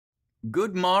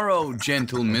Good morrow,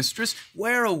 gentle mistress.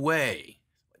 Where away?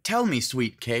 Tell me,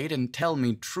 sweet Kate, and tell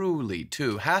me truly,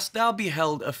 too, hast thou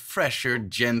beheld a fresher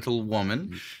gentle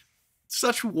woman?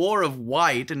 Such war of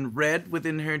white and red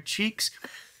within her cheeks.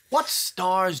 What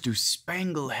stars do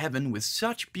spangle heaven with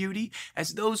such beauty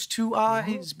as those two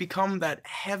eyes become that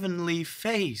heavenly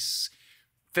face?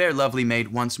 Fair lovely maid,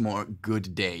 once more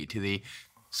good day to thee.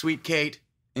 Sweet Kate,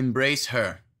 embrace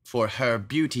her for her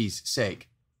beauty's sake.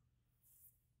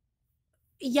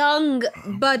 Young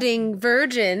budding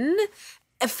virgin,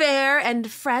 fair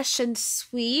and fresh and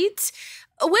sweet,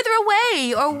 whither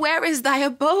away, or where is thy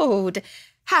abode?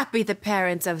 Happy the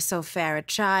parents of so fair a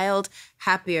child,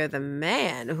 happier the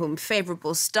man whom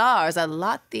favorable stars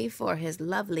allot thee for his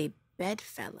lovely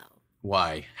bedfellow.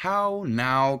 Why, how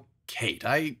now, Kate,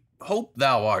 I hope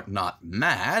thou art not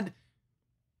mad.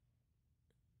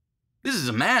 This is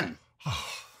a man,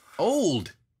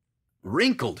 old,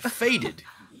 wrinkled, faded,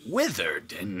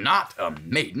 withered, and not a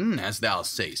maiden, as thou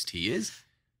say'st he is.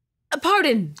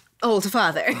 Pardon, old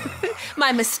father,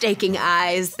 my mistaking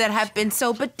eyes that have been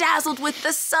so bedazzled with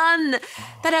the sun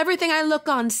that everything I look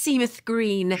on seemeth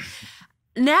green.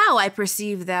 Now I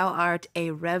perceive thou art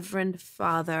a reverend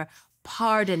father.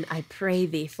 Pardon, I pray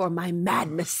thee, for my mad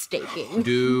mistaking.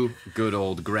 Do, good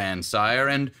old grandsire,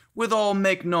 and withal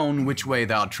make known which way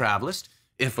thou travellest.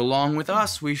 If along with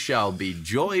us, we shall be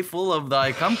joyful of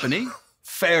thy company.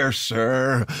 Fair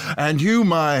sir, and you,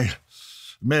 my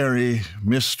merry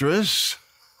mistress,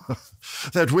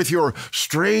 that with your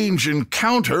strange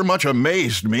encounter much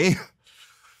amazed me.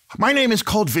 My name is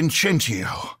called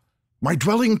Vincentio, my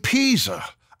dwelling Pisa,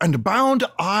 and bound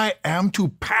I am to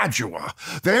Padua,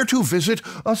 there to visit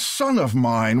a son of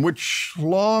mine, which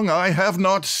long I have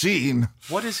not seen.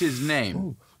 What is his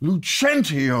name?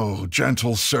 Lucentio,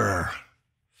 gentle sir.